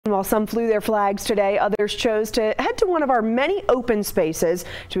While some flew their flags today, others chose to head to one of our many open spaces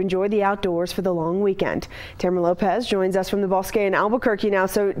to enjoy the outdoors for the long weekend. Tamara Lopez joins us from the Bosque in Albuquerque now.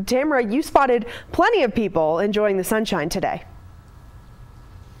 So, Tamara, you spotted plenty of people enjoying the sunshine today.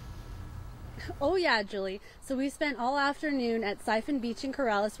 Oh yeah, Julie. So we spent all afternoon at Siphon Beach in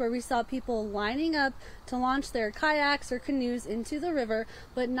Corrales, where we saw people lining up to launch their kayaks or canoes into the river,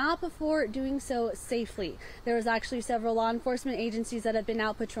 but not before doing so safely. There was actually several law enforcement agencies that have been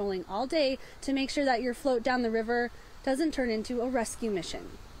out patrolling all day to make sure that your float down the river doesn't turn into a rescue mission.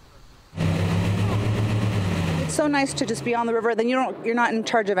 It's so nice to just be on the river, then you're not in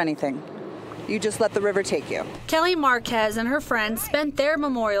charge of anything. You just let the river take you. Kelly Marquez and her friends spent their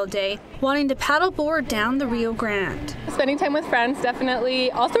Memorial Day wanting to paddleboard down the Rio Grande. Spending time with friends,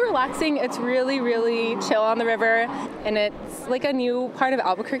 definitely. Also relaxing. It's really, really chill on the river, and it's like a new part of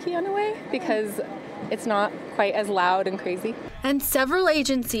Albuquerque in a way because it's not quite as loud and crazy. And several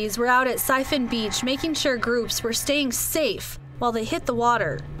agencies were out at Siphon Beach making sure groups were staying safe while they hit the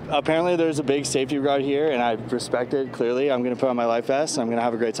water. Apparently there's a big safety guard here, and I respect it clearly. I'm going to put on my life vest and I'm going to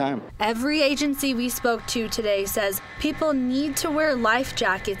have a great time. Every agency we spoke to today says people need to wear life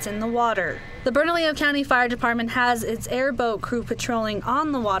jackets in the water. The Bernalillo County Fire Department has its airboat crew patrolling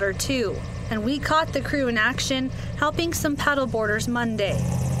on the water too, and we caught the crew in action helping some paddleboarders Monday.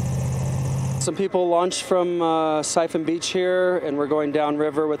 Some people launched from Siphon Beach here, and we're going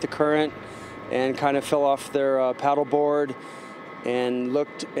downriver with the current and kind of fell off their paddleboard and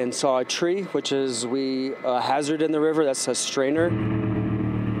looked and saw a tree, which is a hazard in the river. That's a strainer.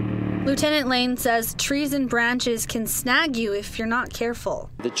 Lieutenant Lane says trees and branches can snag you if you're not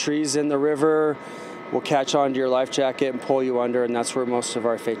careful. The trees in the river will catch onto your life jacket and pull you under, and that's where most of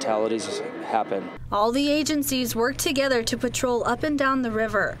our fatalities happen. All the agencies work together to patrol up and down the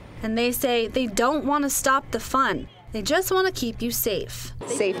river, and they say they don't want to stop the fun. They just want to keep you safe.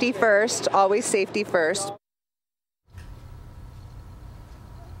 Safety first, always safety first.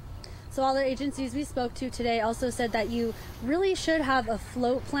 So all the agencies we spoke to today also said that you really should have a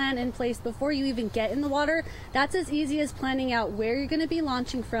float plan in place before you even get in the water. That's as easy as planning out where you're going to be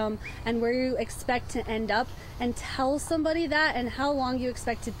launching from and where you expect to end up, and tell somebody that and how long you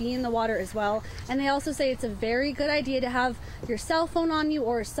expect to be in the water as well. And they also say it's a very good idea to have your cell phone on you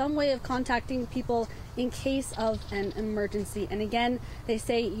or some way of contacting people in case of an emergency. And again, they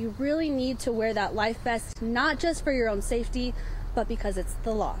say you really need to wear that life vest, not just for your own safety, but because it's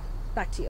the law. Back to you.